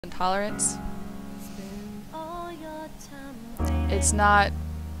intolerance. It's not.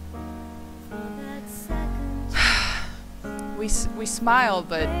 we smile,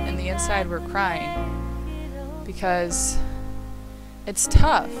 but in the inside we're crying because it's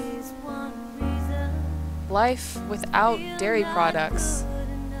tough. Life without dairy products,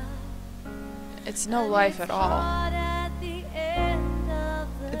 it's no life at all.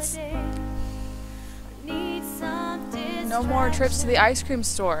 It's no more trips to the ice cream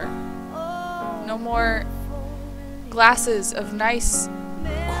store. No more glasses of nice,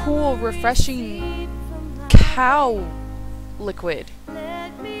 cool, refreshing cow liquid.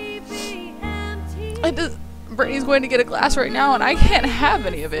 Brittany's going to get a glass right now and I can't have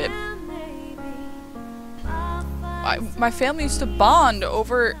any of it. My family used to bond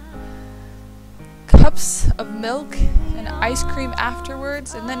over cups of milk and ice cream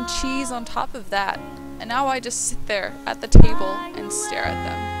afterwards and then cheese on top of that. And now I just sit there at the table and stare at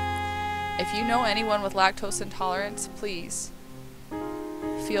them. If you know anyone with lactose intolerance, please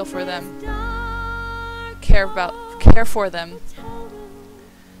feel for them, care for them,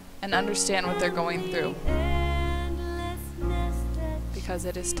 and understand what they're going through, because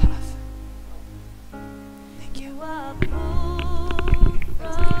it is tough. Thank you.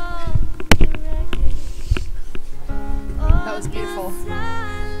 That was beautiful.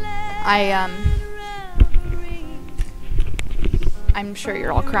 I'm sure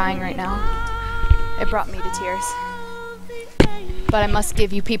you're all crying right now. It brought me to tears. But I must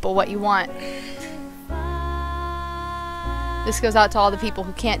give you people what you want. This goes out to all the people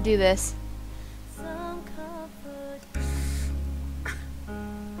who can't do this.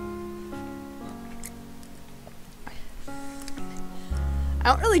 I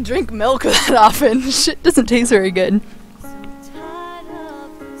don't really drink milk that often. Shit doesn't taste very good.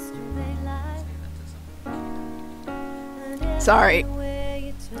 Sorry.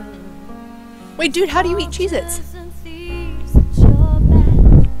 Wait, dude, how do you eat Cheez-Its?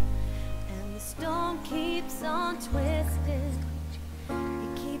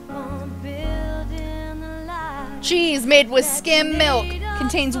 Cheese made with skim milk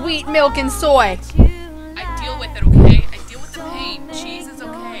contains wheat, milk, and soy. I deal with it, okay? I deal with the pain. Cheese is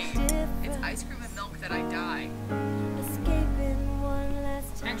okay. It's ice cream and milk that I die.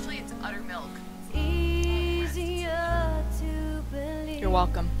 Actually, it's utter milk. You're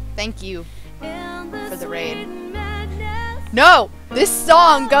welcome. Thank you for the raid. No! This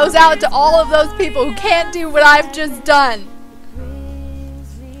song goes out to all of those people who can't do what I've just done.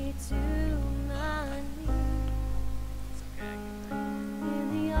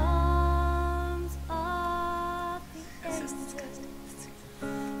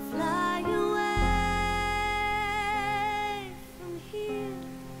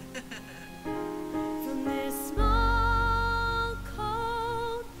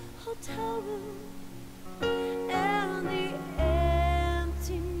 Hotel room.